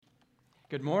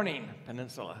Good morning,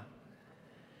 Peninsula.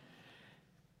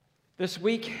 This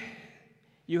week,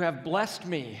 you have blessed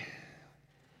me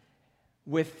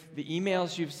with the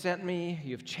emails you've sent me,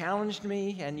 you've challenged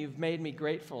me, and you've made me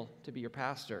grateful to be your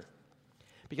pastor.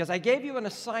 Because I gave you an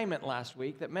assignment last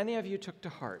week that many of you took to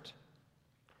heart.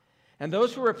 And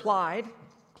those who replied,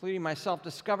 including myself,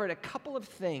 discovered a couple of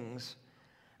things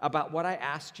about what I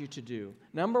asked you to do.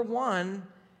 Number one,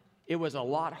 it was a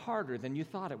lot harder than you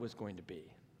thought it was going to be.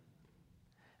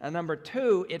 And number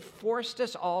two, it forced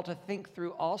us all to think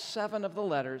through all 7 of the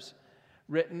letters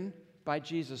written by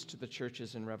Jesus to the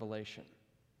churches in Revelation.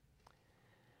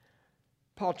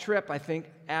 Paul Tripp, I think,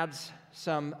 adds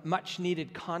some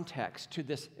much-needed context to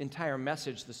this entire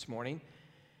message this morning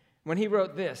when he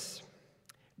wrote this: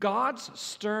 God's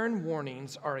stern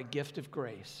warnings are a gift of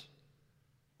grace.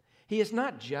 He is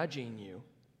not judging you,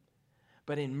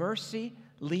 but in mercy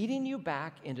leading you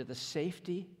back into the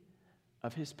safety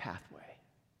of his pathway.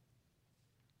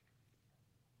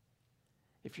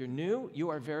 If you're new, you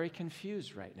are very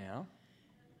confused right now.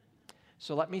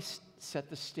 So let me set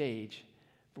the stage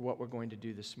for what we're going to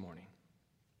do this morning.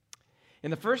 In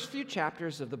the first few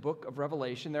chapters of the book of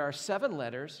Revelation, there are 7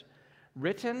 letters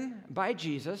written by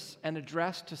Jesus and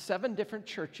addressed to 7 different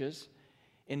churches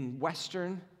in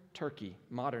Western Turkey,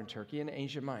 modern Turkey, and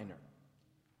Asia Minor.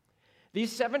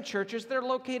 These 7 churches, they're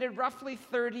located roughly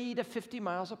 30 to 50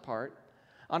 miles apart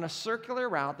on a circular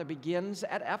route that begins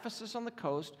at Ephesus on the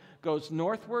coast, goes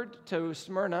northward to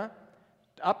Smyrna,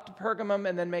 up to Pergamum,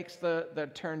 and then makes the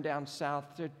turn down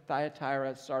south to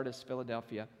Thyatira, Sardis,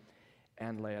 Philadelphia,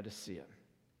 and Laodicea.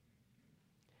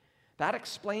 That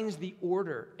explains the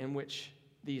order in which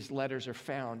these letters are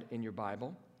found in your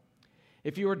Bible.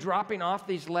 If you were dropping off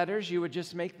these letters, you would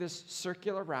just make this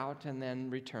circular route and then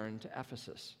return to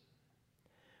Ephesus.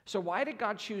 So why did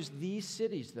God choose these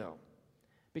cities, though?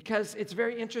 Because it's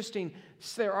very interesting.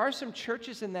 There are some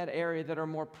churches in that area that are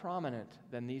more prominent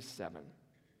than these 7.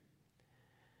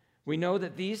 We know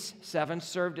that these 7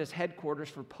 served as headquarters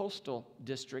for postal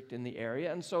district in the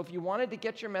area, and so if you wanted to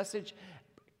get your message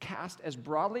cast as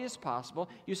broadly as possible,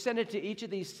 you send it to each of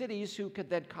these cities who could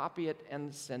then copy it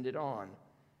and send it on.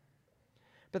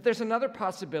 But there's another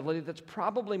possibility that's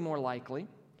probably more likely.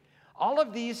 All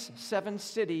of these 7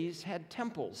 cities had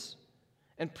temples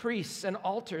and priests and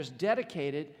altars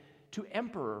dedicated to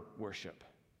emperor worship.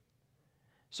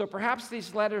 So perhaps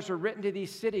these letters were written to these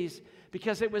cities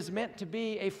because it was meant to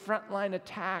be a frontline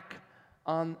attack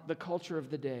on the culture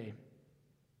of the day.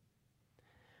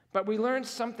 But we learned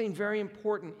something very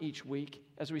important each week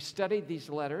as we studied these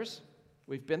letters.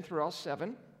 We've been through all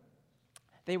 7.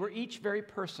 They were each very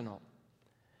personal.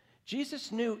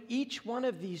 Jesus knew each one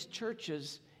of these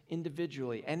churches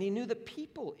individually, and he knew the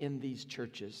people in these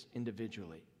churches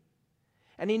individually.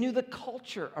 And he knew the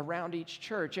culture around each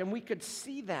church, and we could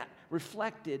see that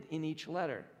reflected in each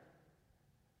letter.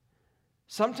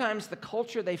 Sometimes the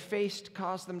culture they faced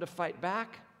caused them to fight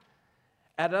back.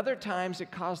 At other times,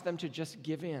 it caused them to just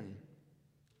give in.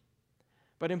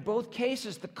 But in both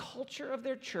cases, the culture of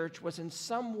their church was in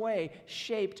some way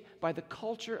shaped by the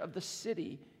culture of the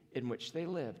city in which they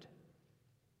lived.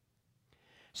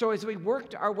 So as we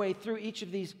worked our way through each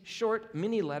of these short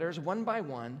mini letters, one by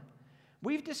one,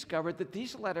 we've discovered that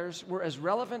these letters were as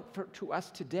relevant to us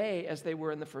today as they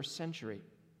were in the first century.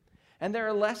 And there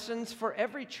are lessons for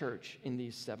every church in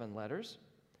these 7 letters.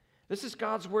 This is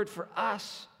God's word for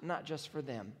us, not just for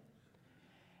them.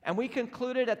 And we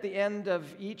concluded at the end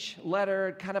of each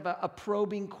letter kind of a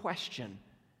probing question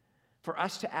for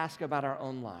us to ask about our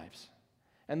own lives.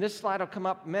 And this slide will come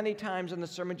up many times in the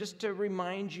sermon just to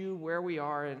remind you where we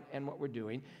are and what we're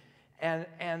doing. And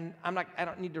I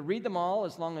don't need to read them all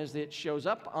as long as it shows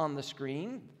up on the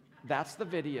screen. That's the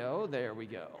video. There we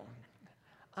go.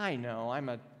 I know, I'm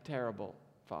a terrible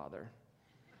father.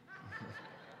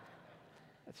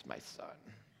 That's my son.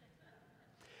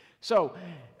 So,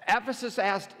 Ephesus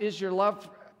asked, is your love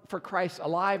for Christ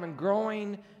alive and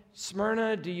growing?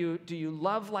 Smyrna, do you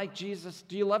love like Jesus?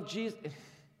 Do you love Jesus?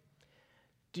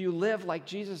 Do you live like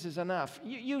Jesus is enough?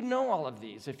 You know all of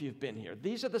these if you've been here.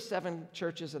 These are the 7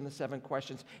 churches and the 7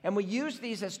 questions. And we use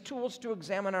these as tools to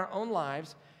examine our own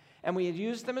lives, and we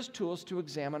use them as tools to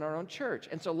examine our own church.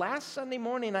 And so last Sunday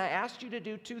morning, I asked you to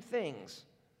do 2 things.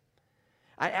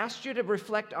 I asked you to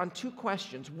reflect on 2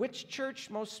 questions. Which church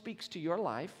most speaks to your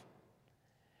life?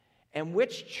 And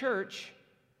which church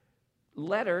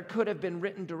letter could have been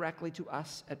written directly to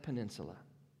us at Peninsula?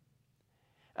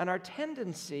 And our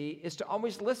tendency is to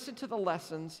always listen to the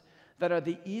lessons that are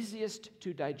the easiest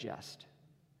to digest.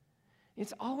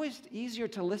 It's always easier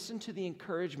to listen to the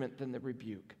encouragement than the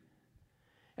rebuke.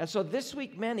 And so this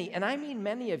week, many, and I mean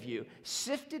many of you,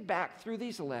 sifted back through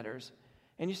these letters,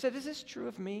 and you said, is this true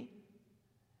of me?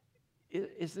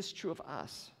 Is this true of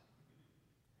us?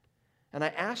 And I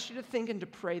asked you to think and to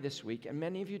pray this week, and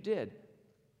many of you did.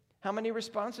 How many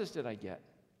responses did I get?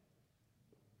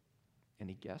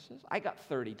 Any guesses? I got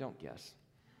 30, don't guess.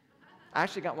 I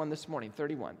actually got one this morning,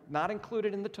 31. Not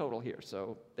included in the total here,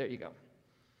 so there you go.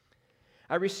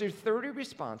 I received 30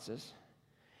 responses,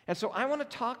 and so I want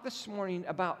to talk this morning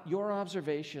about your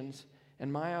observations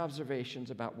and my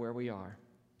observations about where we are.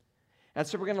 And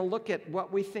so we're going to look at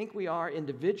what we think we are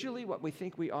individually, what we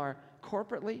think we are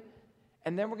corporately,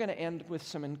 and then we're going to end with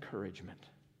some encouragement.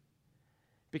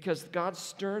 Because God's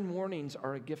stern warnings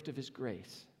are a gift of His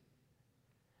grace.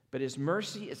 But His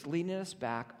mercy is leading us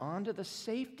back onto the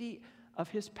safety of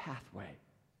His pathway.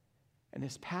 And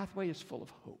His pathway is full of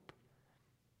hope.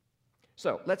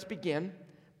 So let's begin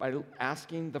by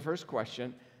asking the first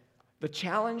question. The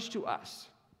challenge to us,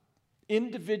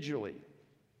 individually,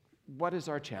 what is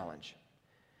our challenge?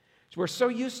 So we're so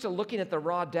used to looking at the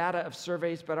raw data of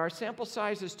surveys, but our sample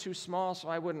size is too small, so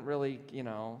I wouldn't really,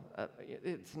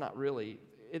 it's not really,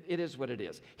 it is what it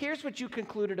is. Here's what you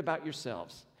concluded about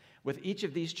yourselves with each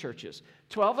of these churches.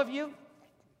 12 of you,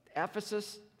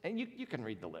 Ephesus, and you can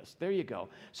read the list. There you go.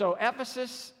 So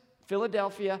Ephesus,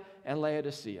 Philadelphia, and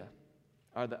Laodicea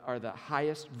are the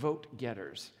highest vote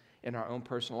getters in our own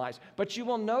personal lives. But you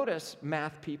will notice,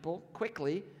 math people,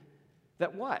 quickly,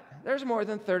 that what? There's more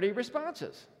than 30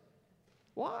 responses.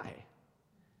 Why?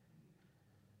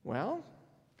 Well,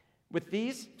 with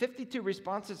these 52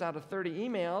 responses out of 30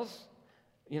 emails,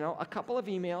 a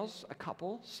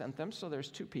couple sent them, so there's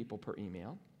 2 people per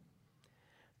email.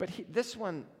 But this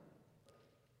one,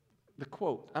 the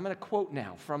quote, I'm going to quote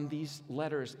now from these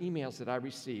letters, emails that I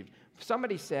received.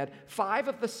 Somebody said, 5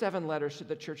 of the 7 letters to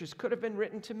the churches could have been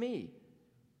written to me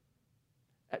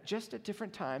at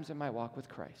different times in my walk with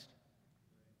Christ.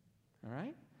 All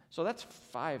right? So that's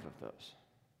 5 of those.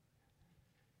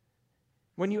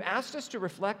 When you asked us to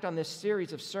reflect on this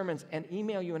series of sermons and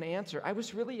email you an answer, I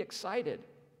was really excited.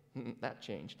 That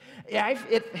changed. I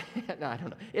don't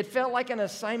know. It felt like an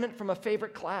assignment from a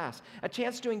favorite class, a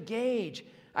chance to engage.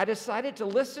 I decided to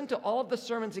listen to all of the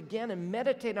sermons again and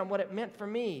meditate on what it meant for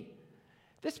me.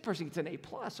 This person gets an A+,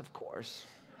 of course.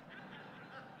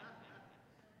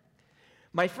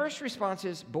 My first response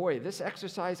is, boy, this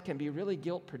exercise can be really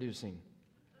guilt-producing.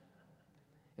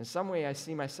 In some way, I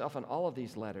see myself in all of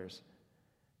these letters,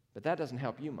 but that doesn't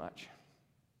help you much.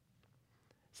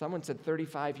 Someone said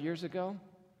 35 years ago,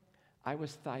 I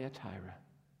was Thyatira.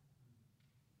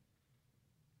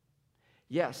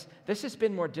 Yes, this has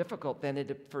been more difficult than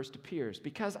it at first appears,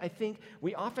 because I think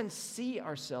we often see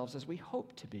ourselves as we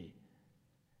hope to be,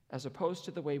 as opposed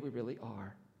to the way we really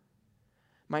are.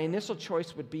 My initial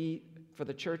choice would be for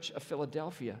the Church of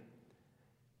Philadelphia.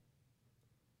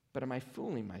 But am I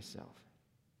fooling myself?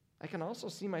 I can also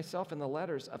see myself in the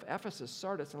letters of Ephesus,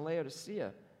 Sardis, and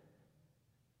Laodicea.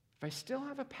 If I still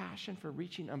have a passion for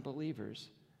reaching unbelievers,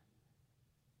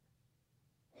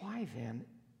 why then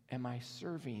am I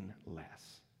serving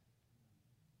less?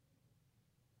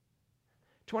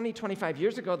 25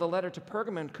 years ago, the letter to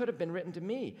Pergamon could have been written to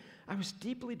me. I was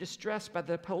deeply distressed by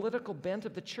the political bent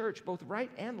of the church, both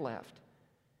right and left.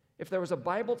 If there was a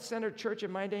Bible-centered church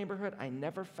in my neighborhood, I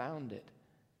never found it.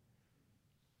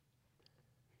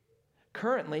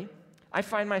 Currently, I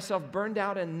find myself burned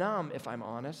out and numb, if I'm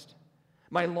honest.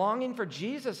 My longing for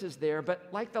Jesus is there, but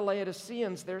like the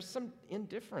Laodiceans, there's some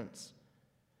indifference.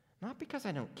 Not because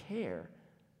I don't care.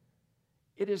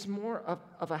 It is more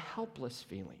of a helpless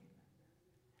feeling.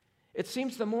 It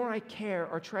seems the more I care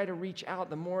or try to reach out,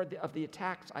 the more of the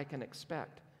attacks I can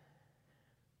expect,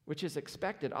 which is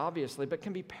expected, obviously, but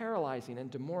can be paralyzing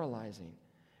and demoralizing,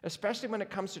 especially when it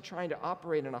comes to trying to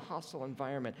operate in a hostile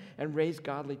environment and raise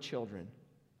godly children.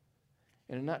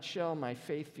 In a nutshell, my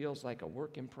faith feels like a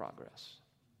work in progress.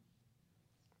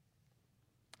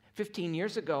 15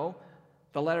 years ago,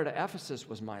 the letter to Ephesus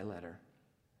was my letter.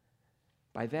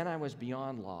 By then, I was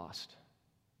beyond lost,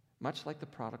 much like the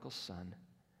prodigal son.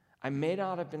 I may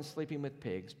not have been sleeping with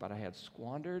pigs, but I had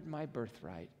squandered my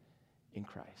birthright in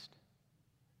Christ.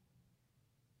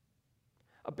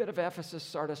 A bit of Ephesus,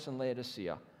 Sardis, and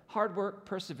Laodicea. Hard work,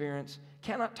 perseverance,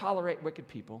 cannot tolerate wicked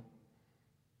people.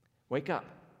 Wake up,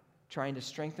 trying to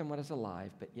strengthen what is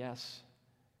alive, but yes,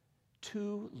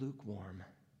 too lukewarm.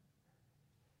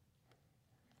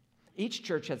 Each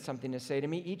church had something to say to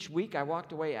me. Each week I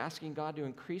walked away asking God to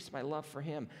increase my love for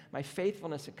Him, my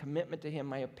faithfulness and commitment to Him.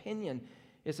 My opinion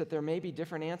is that there may be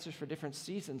different answers for different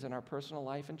seasons in our personal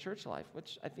life and church life,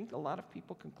 which I think a lot of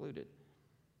people concluded.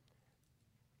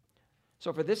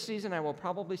 So for this season, I will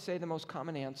probably say the most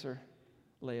common answer,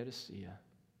 Laodicea.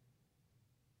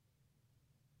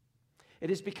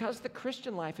 It is because the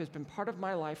Christian life has been part of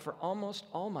my life for almost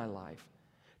all my life.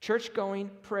 Church-going,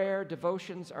 prayer,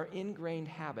 devotions are ingrained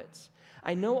habits.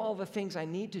 I know all the things I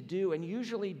need to do and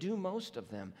usually do most of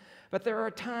them. But there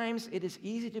are times it is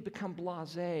easy to become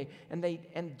blasé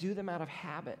and do them out of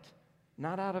habit,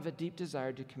 not out of a deep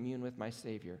desire to commune with my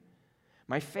Savior.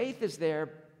 My faith is there,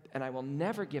 and I will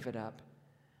never give it up.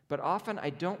 But often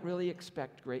I don't really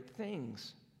expect great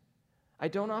things. I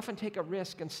don't often take a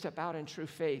risk and step out in true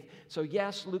faith. So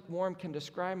yes, lukewarm can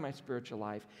describe my spiritual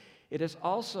life. It is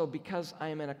also because I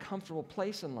am in a comfortable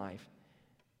place in life.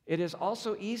 It is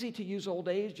also easy to use old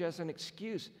age as an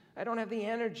excuse. I don't have the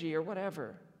energy or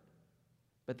whatever.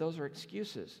 But those are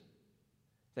excuses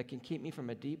that can keep me from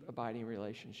a deep, abiding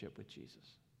relationship with Jesus.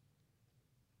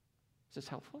 Is this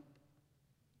helpful?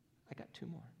 I got two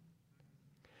more.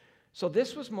 So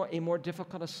this was a more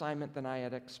difficult assignment than I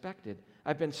had expected.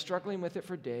 I've been struggling with it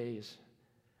for days.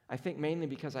 I think mainly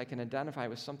because I can identify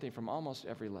with something from almost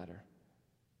every letter.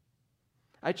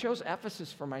 I chose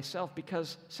Ephesus for myself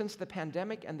because since the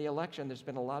pandemic and the election, there's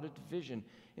been a lot of division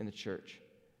in the church.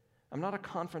 I'm not a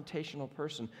confrontational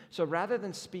person, so rather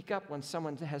than speak up when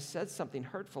someone has said something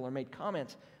hurtful or made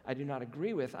comments I do not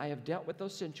agree with, I have dealt with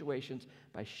those situations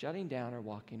by shutting down or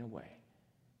walking away.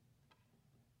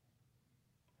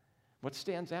 What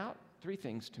stands out? Three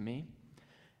things to me.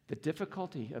 The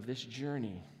difficulty of this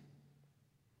journey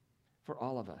for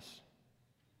all of us.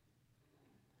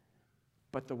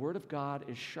 But the Word of God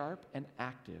is sharp and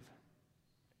active,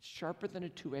 sharper than a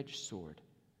two-edged sword,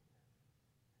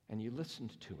 and you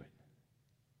listened to it.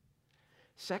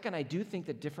 Second, I do think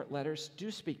that different letters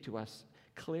do speak to us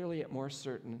clearly and more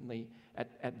certainly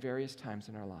at various times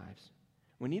in our lives.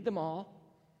 We need them all.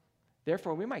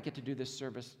 Therefore, we might get to do this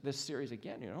series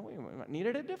again. We might need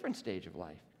it at a different stage of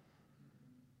life.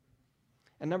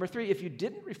 And number three, if you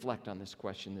didn't reflect on this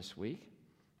question this week,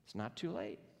 it's not too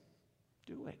late.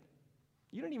 Do it.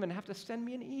 You don't even have to send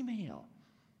me an email.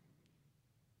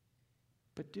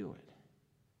 But do it.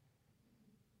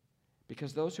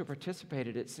 Because those who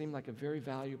participated, it seemed like a very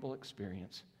valuable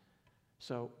experience.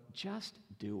 So just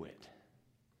do it.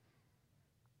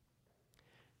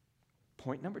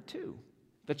 Point number two,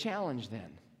 the challenge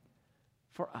then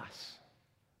for us.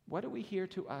 What do we hear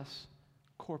to us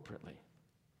corporately?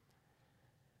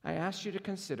 I asked you to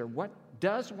consider, what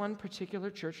does one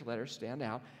particular church letter stand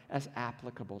out as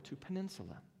applicable to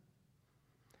Peninsula?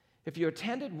 If you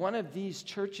attended one of these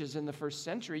churches in the first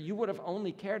century, you would have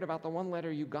only cared about the one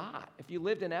letter you got. If you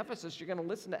lived in Ephesus, you're going to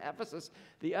listen to Ephesus.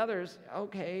 The others,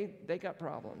 okay, they got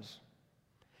problems.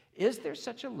 Is there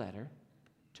such a letter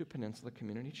to Peninsula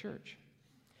Community Church?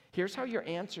 Here's how your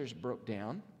answers broke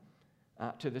down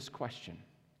to this question.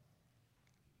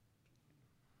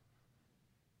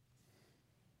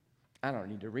 I don't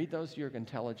need to read those. You're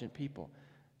intelligent people.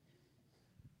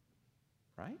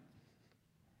 Right?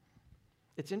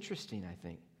 It's interesting, I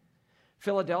think.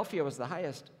 Philadelphia was the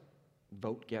highest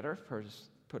vote getter,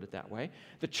 put it that way.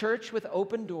 The church with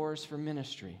open doors for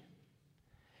ministry.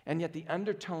 And yet the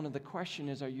undertone of the question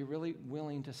is, are you really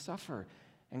willing to suffer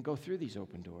and go through these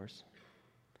open doors?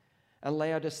 And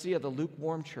Laodicea, the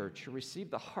lukewarm church, who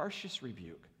received the harshest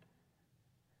rebuke,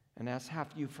 and asks, have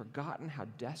you forgotten how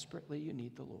desperately you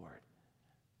need the Lord?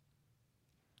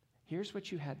 Here's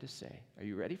what you had to say. Are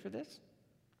you ready for this?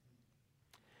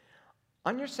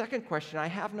 On your second question, I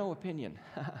have no opinion.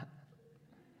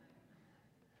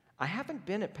 I haven't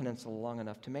been at Peninsula long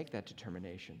enough to make that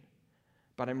determination,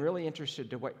 but I'm really interested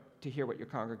to hear what your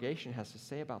congregation has to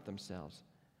say about themselves.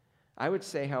 I would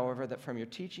say, however, that from your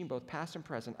teaching, both past and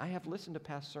present, I have listened to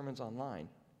past sermons online.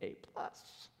 A+.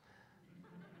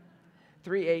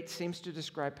 3:8 seems to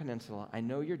describe Peninsula. I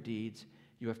know your deeds.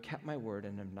 You have kept my word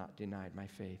and have not denied my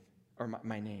faith, or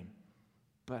my name.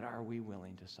 But are we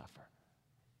willing to suffer?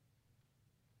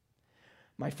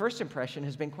 My first impression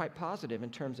has been quite positive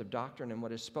in terms of doctrine and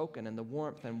what is spoken and the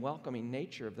warmth and welcoming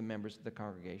nature of the members of the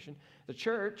congregation. The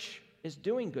church is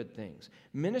doing good things,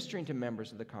 ministering to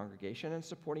members of the congregation and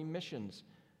supporting missions.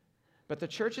 But the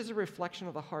church is a reflection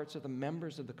of the hearts of the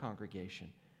members of the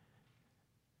congregation.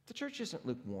 The church isn't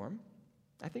lukewarm.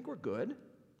 I think we're good,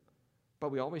 but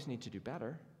we always need to do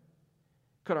better.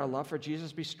 Could our love for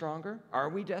Jesus be stronger? Are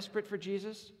we desperate for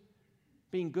Jesus?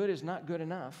 Being good is not good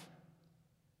enough.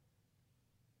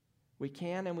 We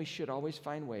can and we should always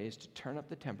find ways to turn up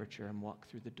the temperature and walk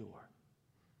through the door.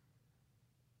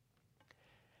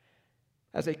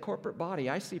 As a corporate body,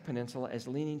 I see Peninsula as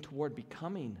leaning toward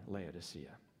becoming Laodicea.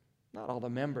 Not all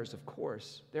the members, of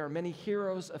course. There are many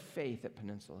heroes of faith at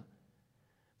Peninsula.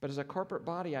 But as a corporate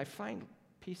body, I find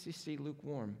PCC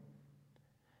lukewarm.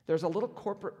 There is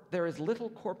little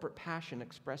corporate passion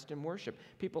expressed in worship.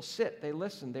 People sit, they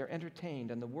listen, they're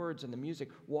entertained, and the words and the music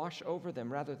wash over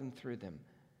them rather than through them.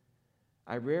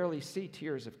 I rarely see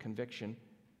tears of conviction.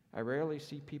 I rarely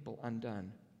see people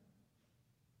undone.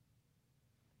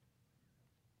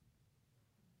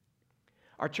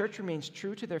 Our church remains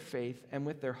true to their faith and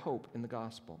with their hope in the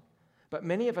gospel. But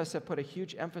many of us have put a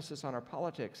huge emphasis on our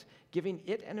politics, giving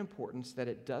it an importance that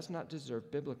it does not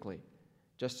deserve biblically,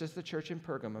 just as the church in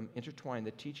Pergamum intertwined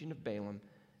the teaching of Balaam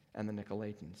and the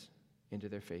Nicolaitans into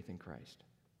their faith in Christ.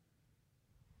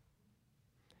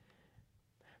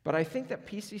 But I think that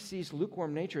PCC's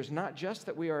lukewarm nature is not just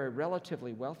that we are a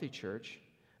relatively wealthy church.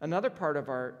 Another part of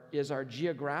is our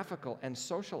geographical and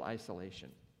social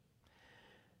isolation.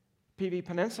 PV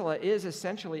Peninsula is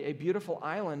essentially a beautiful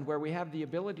island where we have the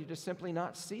ability to simply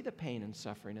not see the pain and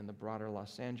suffering in the broader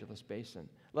Los Angeles basin,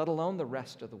 let alone the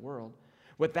rest of the world.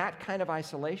 With that kind of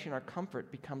isolation, our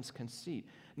comfort becomes conceit.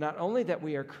 Not only that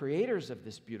we are creators of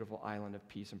this beautiful island of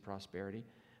peace and prosperity,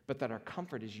 but that our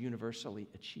comfort is universally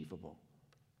achievable.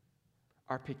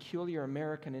 Our peculiar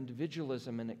American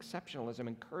individualism and exceptionalism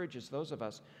encourages those of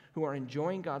us who are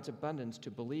enjoying God's abundance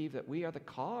to believe that we are the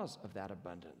cause of that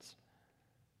abundance,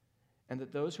 and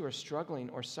that those who are struggling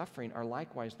or suffering are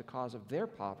likewise the cause of their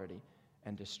poverty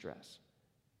and distress.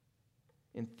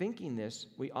 In thinking this,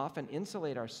 we often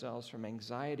insulate ourselves from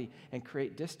anxiety and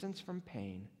create distance from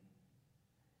pain,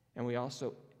 and we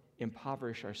also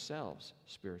impoverish ourselves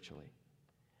spiritually.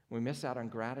 We miss out on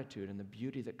gratitude and the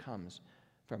beauty that comes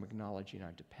from acknowledging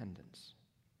our dependence.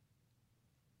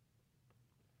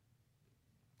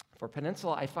 For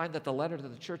Peninsula, I find that the letter to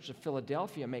the Church of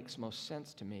Philadelphia makes most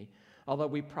sense to me. Although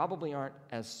we probably aren't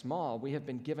as small, we have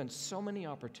been given so many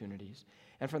opportunities.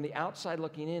 And from the outside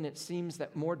looking in, it seems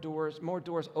that more doors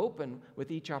open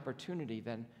with each opportunity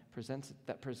that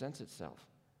presents itself.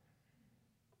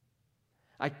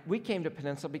 We came to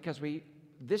Peninsula because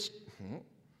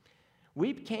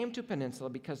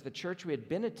the church we had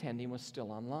been attending was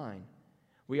still online.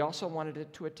 We also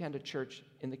wanted to attend a church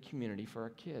in the community for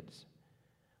our kids.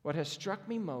 What has struck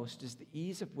me most is the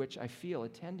ease of which I feel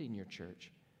attending your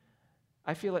church.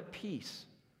 I feel at peace,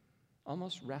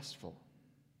 almost restful.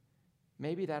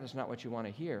 Maybe that is not what you want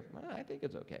to hear. Well, I think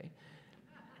it's okay.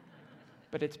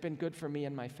 But it's been good for me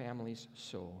and my family's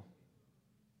soul.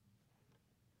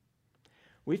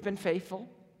 We've been faithful,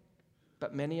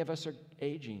 but many of us are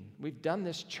aging. We've done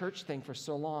this church thing for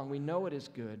so long. We know it is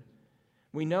good.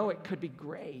 We know it could be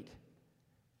great.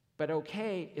 But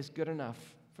okay is good enough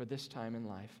for this time in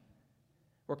life.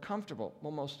 We're comfortable,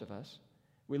 well, most of us.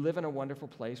 We live in a wonderful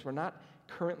place. We're not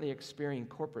currently experiencing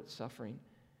corporate suffering.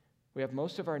 We have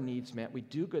most of our needs met. We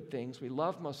do good things. We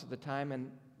love most of the time, and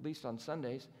at least on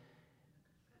Sundays.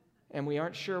 And we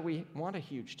aren't sure we want a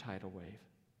huge tidal wave.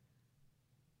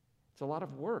 It's a lot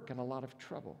of work and a lot of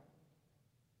trouble.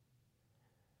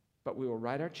 But we will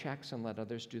write our checks and let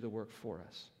others do the work for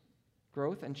us.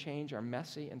 Growth and change are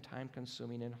messy and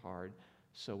time-consuming and hard,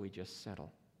 so we just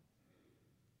settle.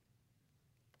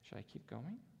 Should I keep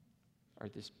going? Or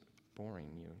is this boring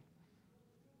you?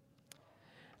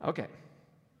 Okay.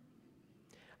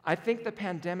 I think the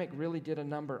pandemic really did a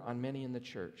number on many in the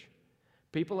church.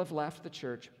 People have left the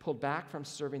church, pulled back from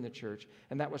serving the church,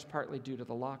 and that was partly due to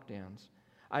the lockdowns.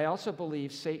 I also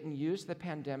believe Satan used the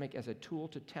pandemic as a tool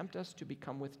to tempt us to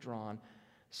become withdrawn,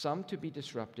 some to be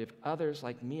disruptive, others,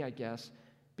 like me, I guess,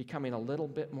 becoming a little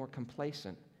bit more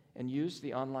complacent and use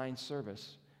the online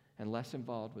service and less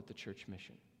involved with the church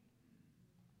mission.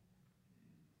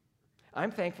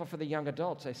 I'm thankful for the young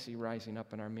adults I see rising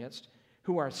up in our midst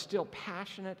who are still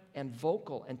passionate and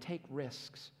vocal and take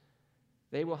risks.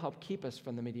 They will help keep us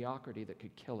from the mediocrity that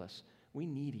could kill us. We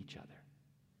need each other.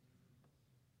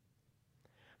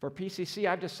 For PCC,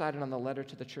 I've decided on the letter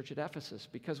to the church at Ephesus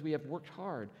because we have worked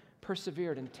hard,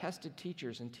 persevered, and tested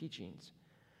teachers and teachings.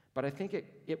 But I think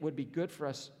it would be good for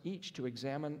us each to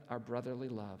examine our brotherly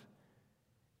love.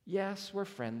 Yes, we're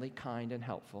friendly, kind, and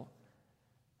helpful.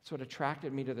 That's what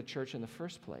attracted me to the church in the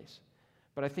first place.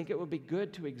 But I think it would be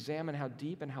good to examine how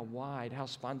deep and how wide, how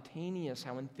spontaneous,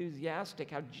 how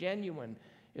enthusiastic, how genuine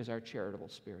is our charitable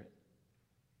spirit.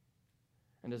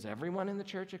 And does everyone in the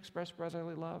church express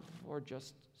brotherly love, or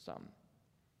just some?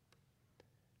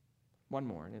 One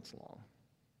more, and it's long.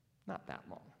 Not that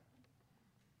long.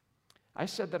 I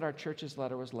said that our church's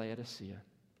letter was Laodicea.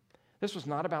 This was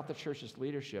not about the church's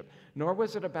leadership, nor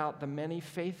was it about the many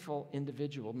faithful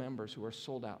individual members who are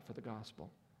sold out for the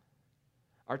gospel.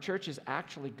 Our church is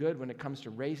actually good when it comes to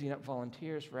raising up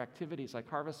volunteers for activities like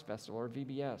Harvest Festival or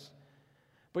VBS.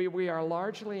 But we are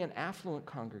largely an affluent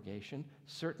congregation,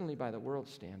 certainly by the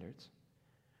world's standards,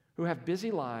 who have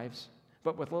busy lives,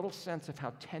 but with little sense of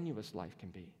how tenuous life can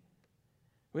be.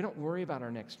 We don't worry about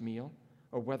our next meal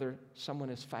or whether someone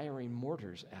is firing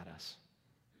mortars at us.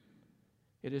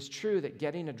 It is true that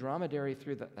getting a dromedary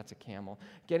through that's a camel,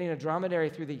 getting a dromedary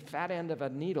through the fat end of a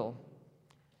needle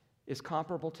is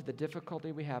comparable to the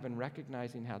difficulty we have in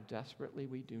recognizing how desperately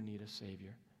we do need a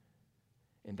Savior.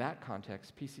 In that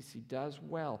context, PCC does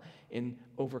well in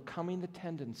overcoming the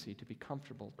tendency to be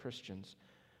comfortable Christians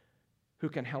who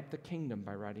can help the kingdom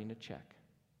by writing a check.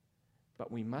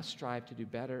 But we must strive to do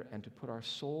better and to put our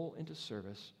soul into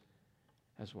service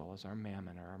as well as our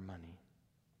mammon or our money.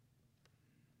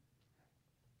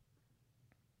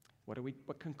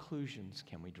 What conclusions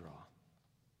can we draw?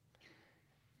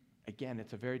 Again,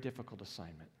 it's a very difficult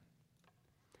assignment.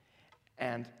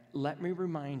 And let me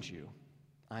remind you,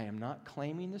 I am not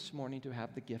claiming this morning to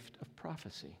have the gift of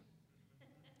prophecy.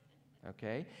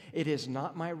 Okay? It is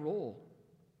not my role.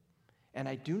 And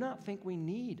I do not think we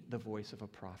need the voice of a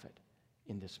prophet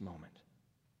in this moment.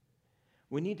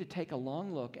 We need to take a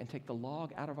long look and take the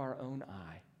log out of our own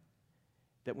eye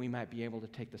that we might be able to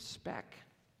take the speck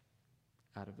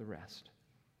out of the rest.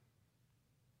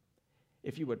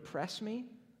 If you would press me,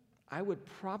 I would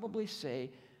probably say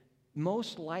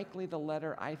most likely the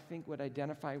letter I think would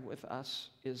identify with us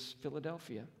is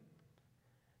Philadelphia,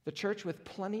 the church with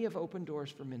plenty of open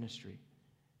doors for ministry.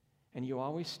 And you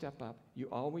always step up, you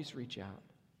always reach out.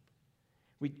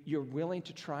 You're willing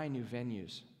to try new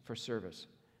venues for service.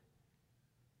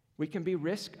 We can be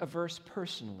risk-averse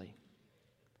personally,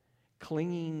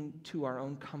 clinging to our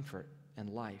own comfort and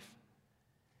life.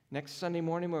 Next Sunday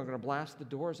morning, we're going to blast the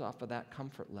doors off of that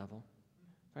comfort level.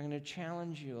 I'm going to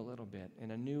challenge you a little bit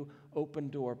in a new open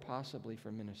door, possibly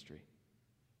for ministry.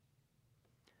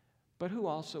 But who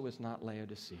also is not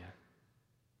Laodicea?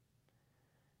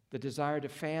 The desire to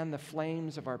fan the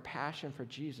flames of our passion for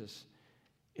Jesus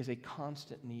is a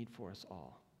constant need for us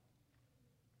all.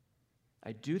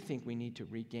 I do think we need to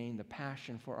regain the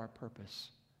passion for our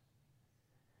purpose,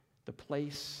 the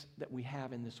place that we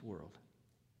have in this world.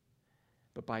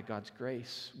 But by God's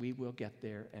grace, we will get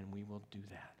there and we will do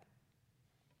that.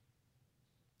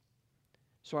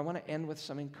 So I want to end with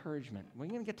some encouragement. We're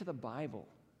going to get to the Bible.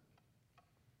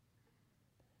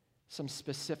 Some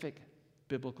specific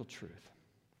biblical truth.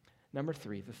 Number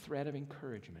 3, the thread of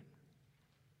encouragement.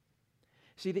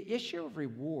 See, the issue of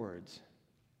rewards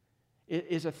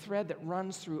is a thread that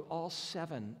runs through all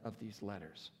 7 of these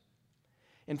letters.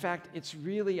 In fact, it's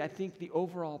really, I think, the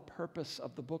overall purpose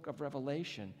of the book of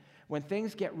Revelation. When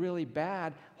things get really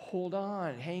bad, hold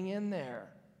on, hang in there.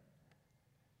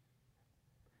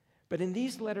 But in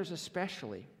these letters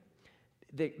especially,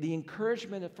 the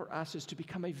encouragement for us is to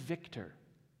become a victor,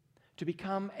 to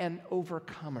become an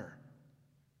overcomer.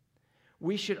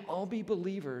 We should all be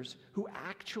believers who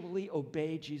actually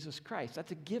obey Jesus Christ.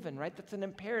 That's a given, right? That's an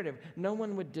imperative. No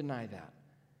one would deny that.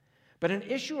 But an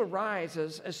issue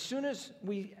arises as soon as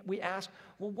we ask,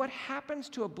 well, what happens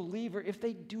to a believer if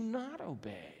they do not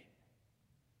obey?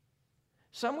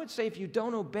 Some would say if you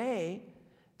don't obey,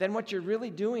 then what you're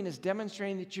really doing is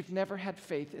demonstrating that you've never had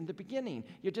faith in the beginning.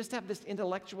 You just have this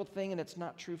intellectual thing and it's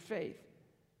not true faith.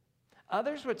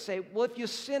 Others would say, well, if you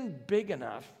sin big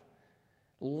enough,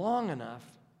 long enough,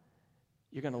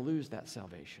 you're going to lose that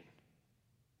salvation.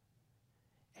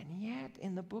 And yet,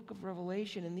 in the book of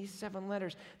Revelation, in these 7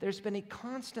 letters, there's been a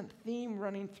constant theme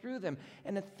running through them,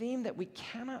 and a theme that we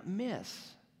cannot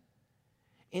miss.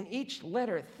 In each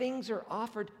letter, things are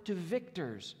offered to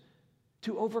victors,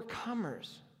 to overcomers,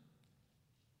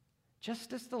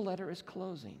 just as the letter is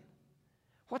closing.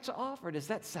 What's offered? Is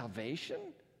that salvation?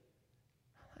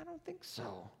 I don't think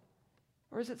so.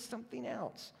 Or is it something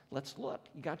else? Let's look.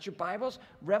 You got your Bibles?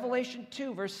 Revelation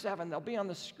 2, verse 7. They'll be on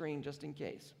the screen just in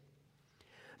case.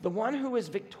 The one who is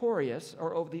victorious,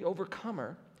 or the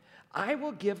overcomer, I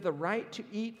will give the right to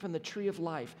eat from the tree of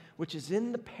life, which is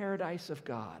in the paradise of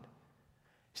God.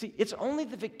 See, it's only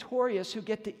the victorious who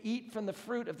get to eat from the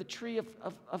fruit of the tree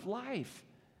of life.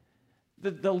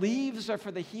 The leaves are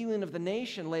for the healing of the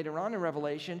nation later on in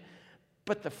Revelation,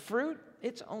 but the fruit,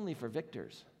 it's only for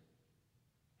victors.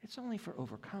 It's only for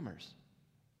overcomers.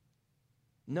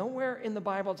 Nowhere in the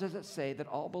Bible does it say that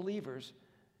all believers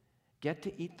get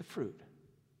to eat the fruit.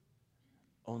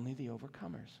 Only the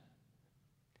overcomers.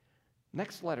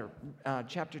 Next letter,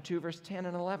 chapter 2, verse 10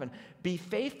 and 11. Be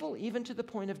faithful even to the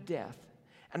point of death,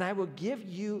 and I will give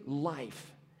you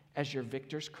life as your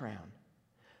victor's crown.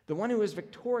 The one who is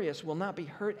victorious will not be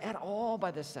hurt at all by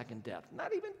the second death,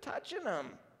 not even touching him.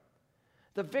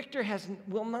 The victor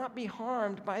will not be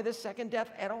harmed by the second death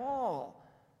at all.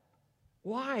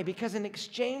 Why? Because in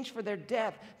exchange for their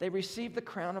death, they receive the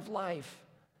crown of life.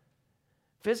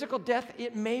 Physical death,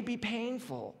 it may be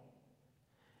painful.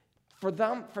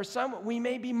 For some, we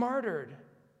may be martyred.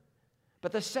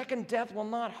 But the second death will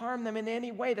not harm them in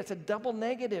any way. That's a double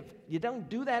negative. You don't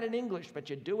do that in English,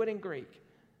 but you do it in Greek.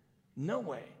 No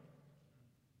way.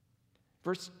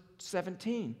 Verse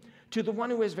 17, to the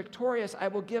one who is victorious, I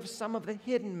will give some of the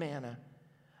hidden manna.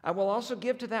 I will also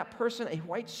give to that person a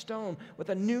white stone with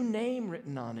a new name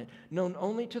written on it, known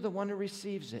only to the one who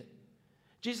receives it.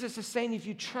 Jesus is saying, if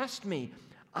you trust me,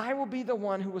 I will be the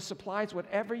one who supplies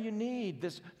whatever you need,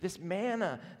 this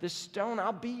manna, this stone.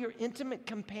 I'll be your intimate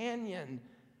companion,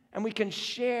 and we can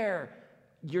share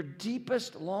your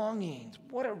deepest longings.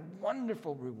 What a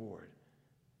wonderful reward.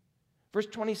 Verse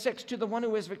 26, to the one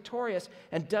who is victorious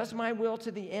and does my will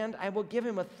to the end, I will give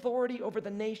him authority over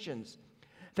the nations.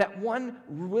 That one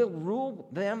will rule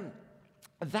them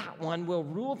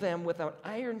with an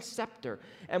iron scepter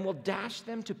and will dash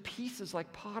them to pieces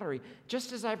like pottery.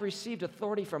 Just as I've received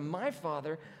authority from my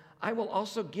Father, I will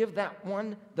also give that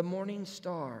one the morning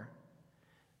star.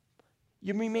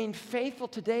 You remain faithful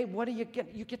today. What do you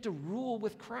get? You get to rule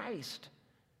with Christ.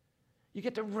 You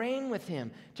get to reign with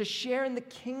him, to share in the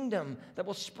kingdom that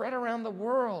will spread around the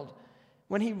world.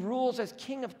 When he rules as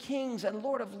King of Kings and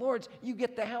Lord of Lords, you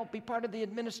get to help, be part of the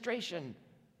administration.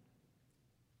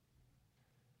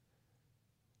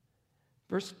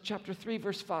 Chapter 3,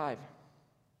 verse 5.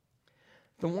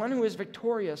 The one who is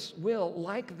victorious will,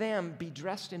 like them, be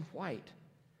dressed in white.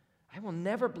 I will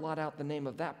never blot out the name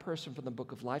of that person from the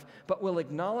book of life, but will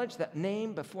acknowledge that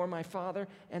name before my Father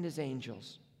and his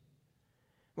angels.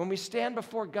 When we stand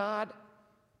before God,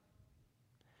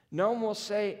 no one will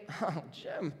say, oh,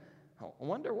 Jim, I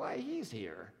wonder why he's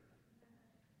here.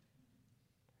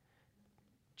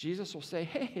 Jesus will say,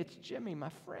 hey, it's Jimmy, my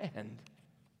friend.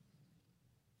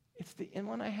 It's the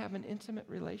one I have an intimate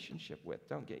relationship with.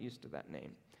 Don't get used to that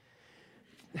name.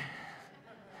 There's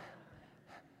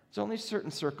only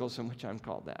certain circles in which I'm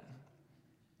called that.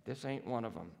 This ain't one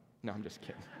of them. No, I'm just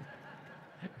kidding.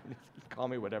 Call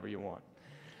me whatever you want.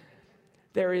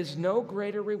 There is no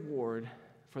greater reward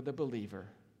for the believer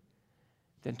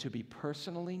than to be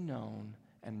personally known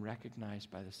and recognized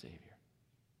by the Savior.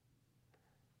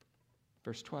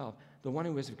 Verse 12, the one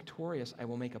who is victorious, I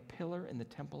will make a pillar in the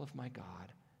temple of my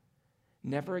God.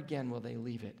 Never again will they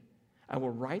leave it. I will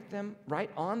write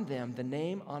on them the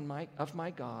name of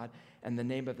my God and the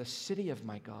name of the city of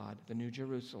my God, the New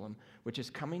Jerusalem, which is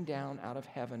coming down out of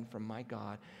heaven from my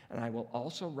God, and I will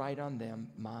also write on them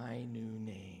my new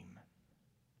name.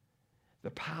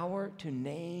 The power to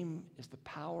name is the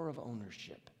power of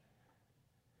ownership.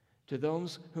 To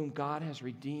those whom God has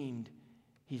redeemed,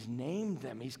 he's named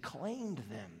them, he's claimed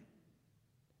them.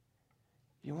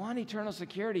 If you want eternal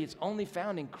security, it's only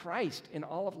found in Christ in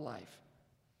all of life.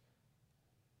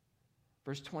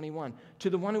 Verse 21, to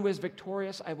the one who is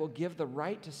victorious, I will give the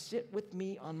right to sit with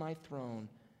me on my throne,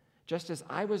 just as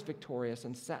I was victorious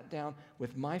and sat down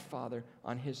with my Father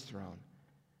on his throne.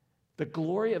 The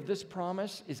glory of this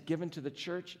promise is given to the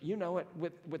church. You know it,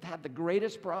 with had the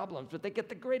greatest problems, but they get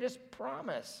the greatest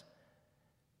promise.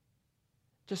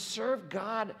 To serve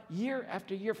God year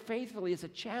after year faithfully is a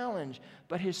challenge,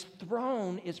 but his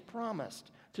throne is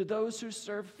promised to those who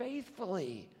serve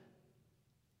faithfully.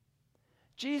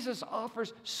 Jesus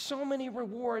offers so many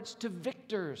rewards to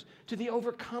victors, to the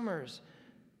overcomers,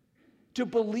 to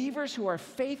believers who are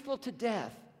faithful to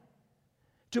death,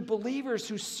 to believers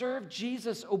who serve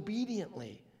Jesus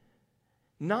obediently.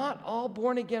 Not all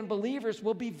born-again believers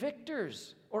will be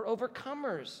victors or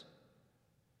overcomers,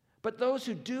 but those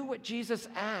who do what Jesus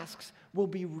asks will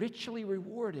be richly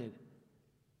rewarded.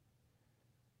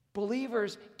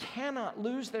 Believers cannot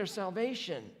lose their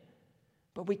salvation,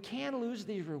 but we can lose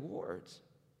these rewards.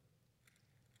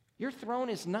 Your throne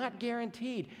is not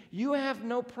guaranteed. You have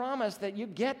no promise that you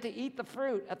get to eat the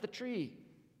fruit at the tree.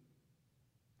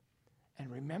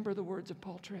 And remember the words of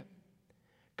Paul Tripp.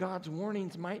 God's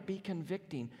warnings might be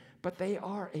convicting, but they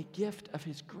are a gift of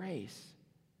his grace.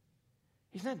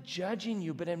 He's not judging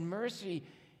you, but in mercy,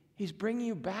 he's bringing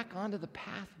you back onto the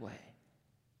pathway,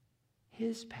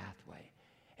 his pathway.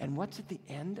 And what's at the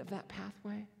end of that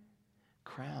pathway?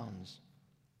 Crowns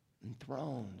and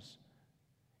thrones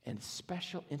and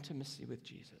special intimacy with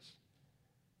Jesus.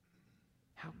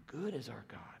 How good is our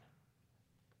God?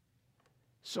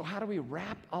 So how do we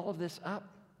wrap all of this up?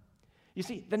 You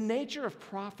see, the nature of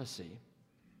prophecy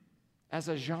as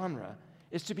a genre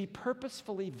is to be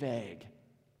purposefully vague.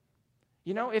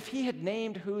 You know, if he had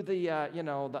named who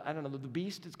the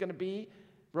beast is going to be,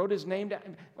 wrote his name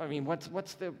down, I mean,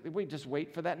 we just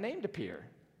wait for that name to appear.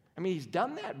 I mean, he's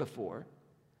done that before.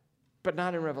 but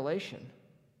not in Revelation.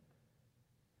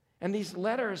 And these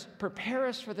letters prepare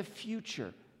us for the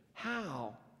future.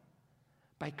 How?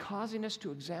 By causing us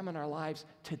to examine our lives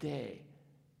today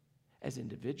as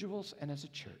individuals and as a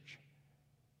church.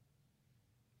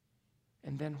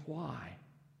 And then why?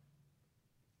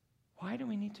 Why do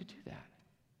we need to do that?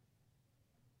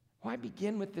 Why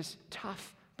begin with this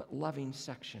tough but loving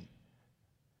section?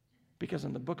 Because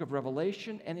in the book of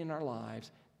Revelation and in our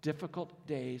lives, difficult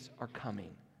days are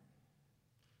coming.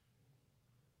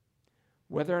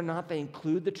 Whether or not they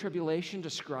include the tribulation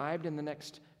described in the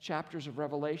next chapters of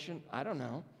Revelation, I don't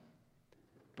know.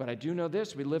 But I do know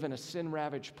this: we live in a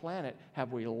sin-ravaged planet.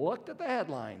 Have we looked at the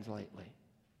headlines lately?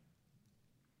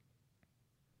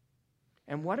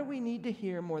 And what do we need to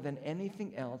hear more than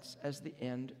anything else as the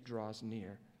end draws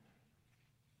near?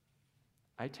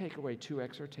 I take away two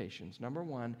exhortations. Number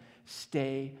one,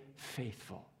 stay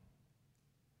faithful.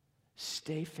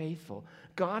 Stay faithful.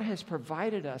 God has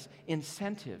provided us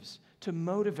incentives to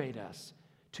motivate us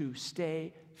to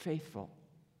stay faithful.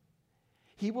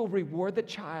 He will reward the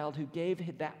child who gave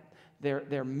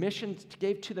their missions,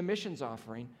 gave to the missions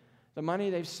offering the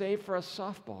money they've saved for a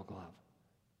softball glove.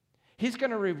 He's going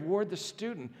to reward the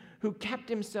student who kept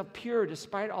himself pure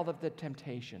despite all of the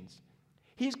temptations.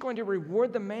 He's going to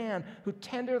reward the man who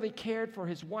tenderly cared for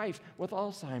his wife with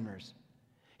Alzheimer's.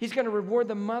 He's going to reward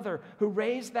the mother who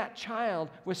raised that child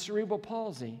with cerebral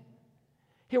palsy.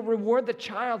 He'll reward the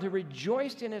child who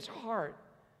rejoiced in his heart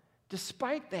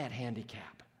despite that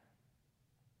handicap.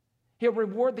 He'll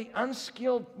reward the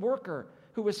unskilled worker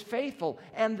who was faithful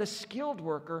and the skilled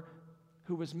worker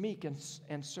who was meek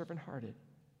and servant-hearted.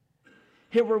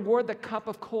 He'll reward the cup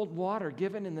of cold water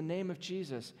given in the name of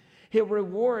Jesus. He'll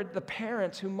reward the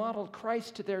parents who modeled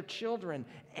Christ to their children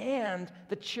and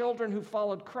the children who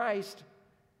followed Christ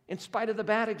in spite of the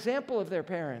bad example of their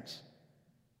parents.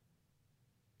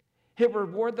 He'll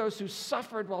reward those who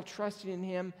suffered while trusting in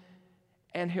him,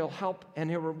 and he'll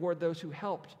reward those who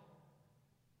helped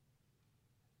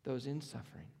those in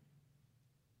suffering.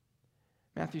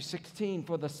 Matthew 16,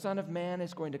 for the Son of Man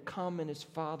is going to come in his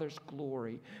Father's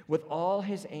glory with all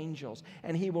his angels,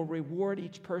 and he will reward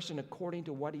each person according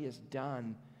to what he has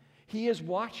done. He is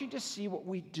watching to see what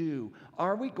we do.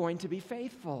 Are we going to be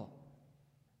faithful?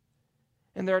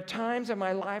 And there are times in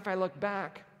my life I look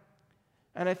back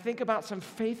and I think about some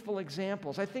faithful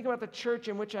examples. I think about the church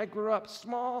in which I grew up,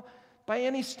 small, by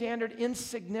any standard,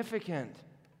 insignificant.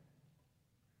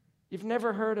 You've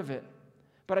never heard of it.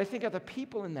 But I think of the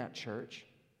people in that church.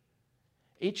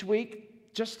 Each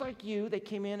week, just like you, they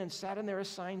came in and sat in their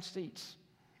assigned seats.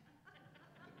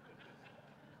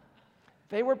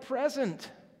 They were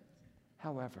present,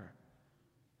 however,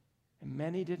 and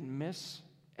many didn't miss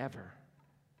ever.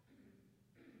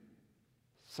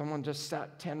 Someone just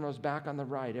sat 10 rows back on the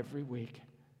right every week.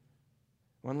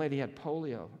 One lady had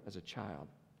polio as a child,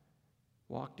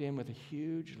 walked in with a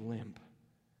huge limp,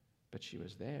 but she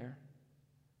was there.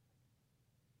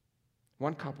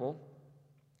 One couple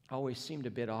always seemed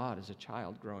a bit odd as a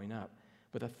child growing up,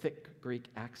 with a thick Greek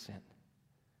accent.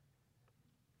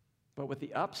 But with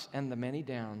the ups and the many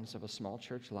downs of a small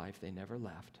church life, they never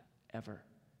left, ever.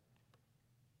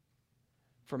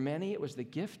 For many, it was the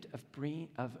gift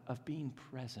of being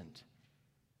present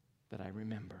that I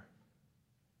remember.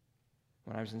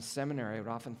 When I was in seminary, I would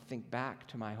often think back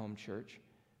to my home church.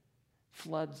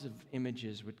 Floods of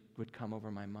images would come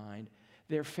over my mind.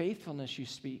 Their faithfulness,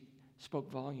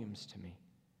 spoke volumes to me.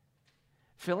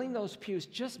 Filling those pews,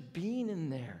 just being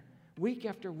in there week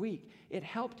after week, it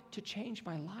helped to change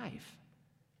my life.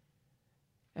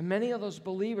 And many of those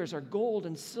believers are gold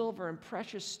and silver and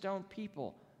precious stone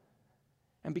people.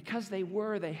 And because they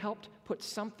helped put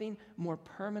something more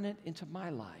permanent into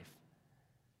my life.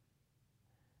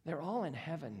 They're all in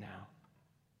heaven now.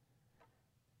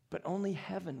 But only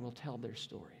heaven will tell their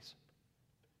stories.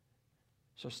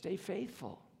 So stay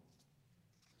faithful.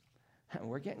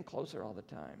 We're getting closer all the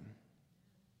time.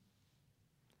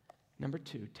 Number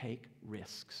 2, take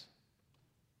risks.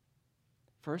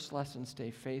 First lesson, stay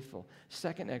faithful.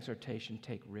 Second exhortation,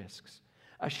 take risks.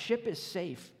 A ship is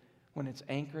safe when it's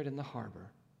anchored in the harbor.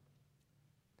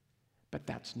 But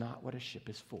that's not what a ship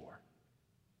is for.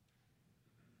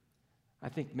 I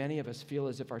think many of us feel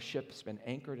as if our ship's been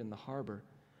anchored in the harbor,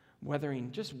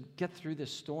 weathering, just get through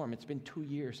this storm. It's been 2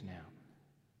 years now.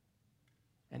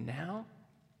 And now,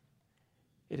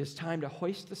 it is time to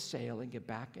hoist the sail and get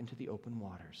back into the open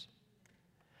waters.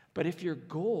 But if your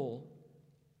goal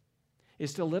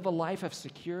is to live a life of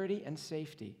security and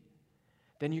safety,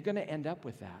 then you're going to end up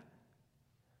with that.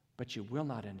 But you will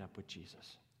not end up with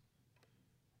Jesus.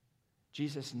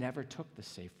 Jesus never took the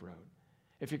safe road.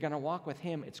 If you're going to walk with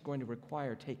him, it's going to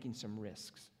require taking some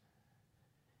risks.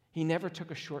 He never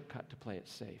took a shortcut to play it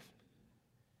safe.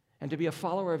 And to be a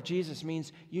follower of Jesus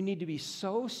means you need to be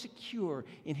so secure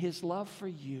in his love for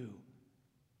you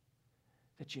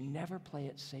that you never play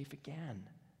it safe again.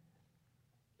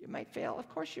 You might fail, of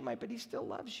course you might, but he still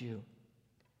loves you.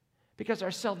 Because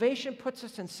our salvation puts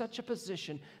us in such a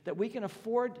position that we can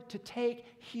afford to take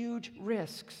huge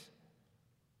risks.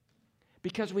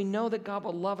 Because we know that God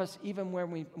will love us even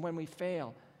when we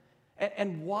fail.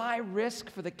 And why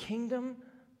risk for the kingdom?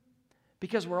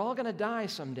 Because we're all going to die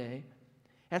someday.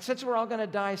 And since we're all going to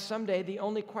die someday, the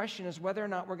only question is whether or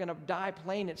not we're going to die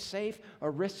playing it safe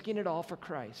or risking it all for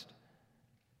Christ.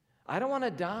 I don't want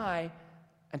to die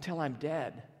until I'm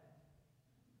dead.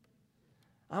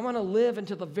 I want to live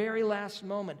until the very last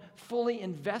moment, fully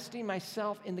investing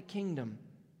myself in the kingdom.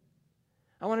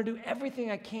 I want to do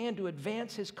everything I can to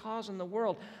advance his cause in the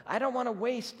world. I don't want to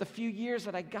waste the few years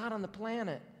that I got on the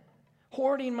planet,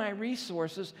 hoarding my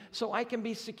resources so I can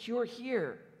be secure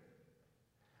here.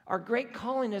 Our great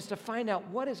calling is to find out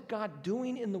what is God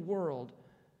doing in the world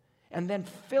and then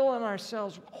flinging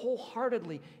ourselves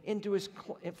wholeheartedly into his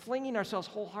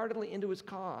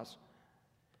cause.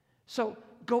 So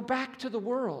go back to the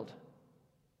world.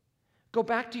 Go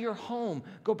back to your home.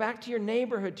 Go back to your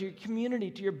neighborhood, to your community,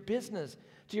 to your business,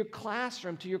 to your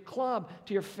classroom, to your club,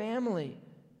 to your family.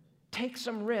 Take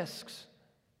some risks.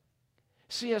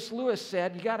 C.S. Lewis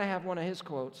said, you got to have one of his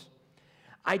quotes,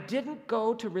 I didn't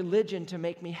go to religion to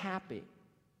make me happy.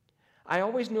 I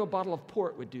always knew a bottle of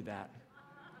port would do that.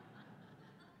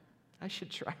 I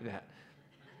should try that.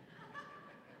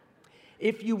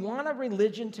 If you want a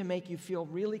religion to make you feel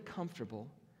really comfortable,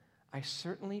 I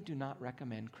certainly do not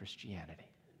recommend Christianity.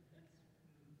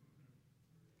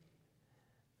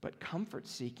 But comfort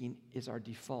seeking is our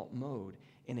default mode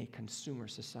in a consumer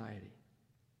society.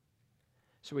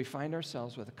 So we find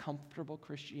ourselves with a comfortable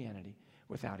Christianity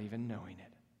without even knowing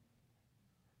it.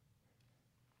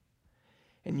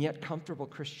 And yet comfortable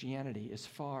Christianity is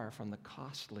far from the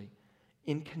costly,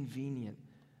 inconvenient,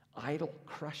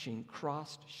 idol-crushing,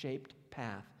 cross-shaped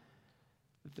path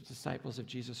that the disciples of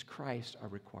Jesus Christ are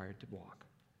required to walk.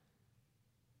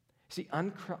 See,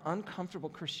 uncomfortable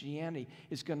Christianity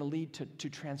is going to lead to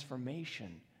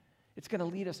transformation. It's going to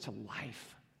lead us to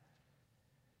life.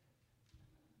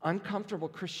 Uncomfortable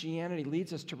Christianity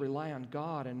leads us to rely on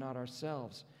God and not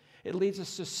ourselves. It leads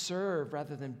us to serve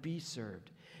rather than be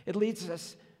served. It leads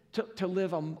us to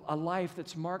live a life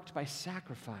that's marked by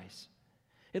sacrifice.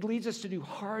 It leads us to do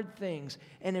hard things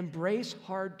and embrace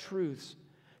hard truths,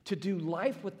 to do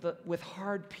life with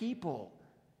hard people.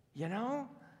 You know?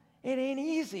 It ain't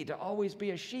easy to always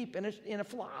be a sheep in a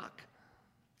flock.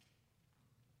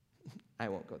 I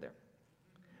won't go there.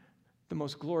 The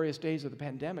most glorious days of the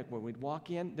pandemic, where we'd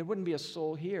walk in, there wouldn't be a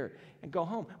soul here, and go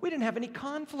home. We didn't have any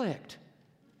conflict.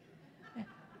 It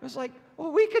was like,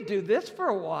 well, we could do this for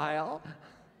a while,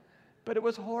 but it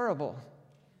was horrible.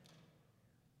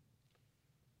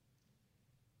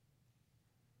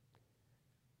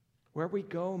 Where we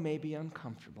go may be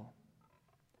uncomfortable,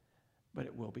 but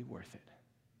it will be worth it.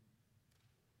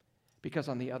 Because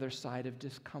on the other side of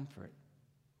discomfort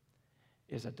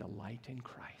is a delight in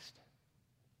Christ.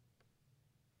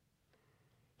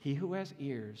 He who has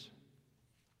ears,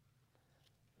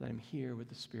 let him hear what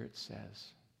the Spirit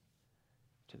says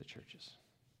to the churches.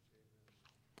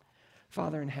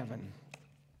 Father in heaven,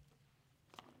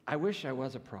 I wish I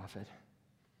was a prophet.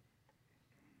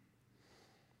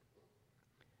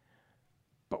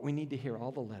 But we need to hear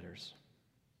all the letters.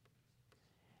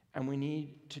 And we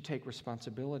need to take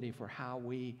responsibility for how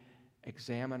we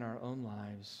examine our own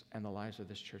lives and the lives of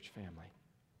this church family.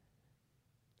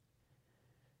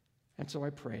 And so I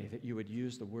pray that you would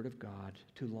use the Word of God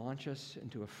to launch us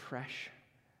into a fresh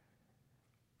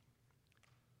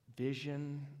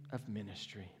vision of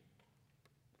ministry.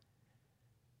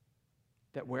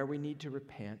 That where we need to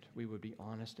repent, we would be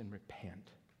honest and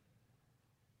repent.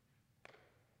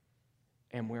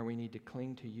 And where we need to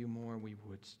cling to you more, we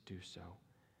would do so.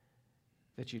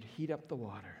 That you'd heat up the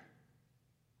water.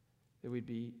 That we'd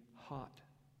be hot.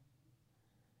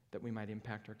 That we might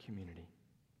impact our community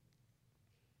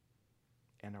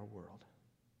and our world.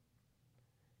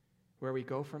 Where we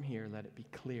go from here, let it be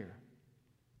clear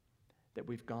that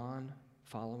we've gone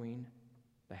following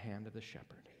the hand of the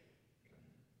shepherd.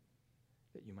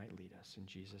 That you might lead us in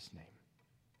Jesus' name.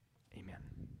 Amen.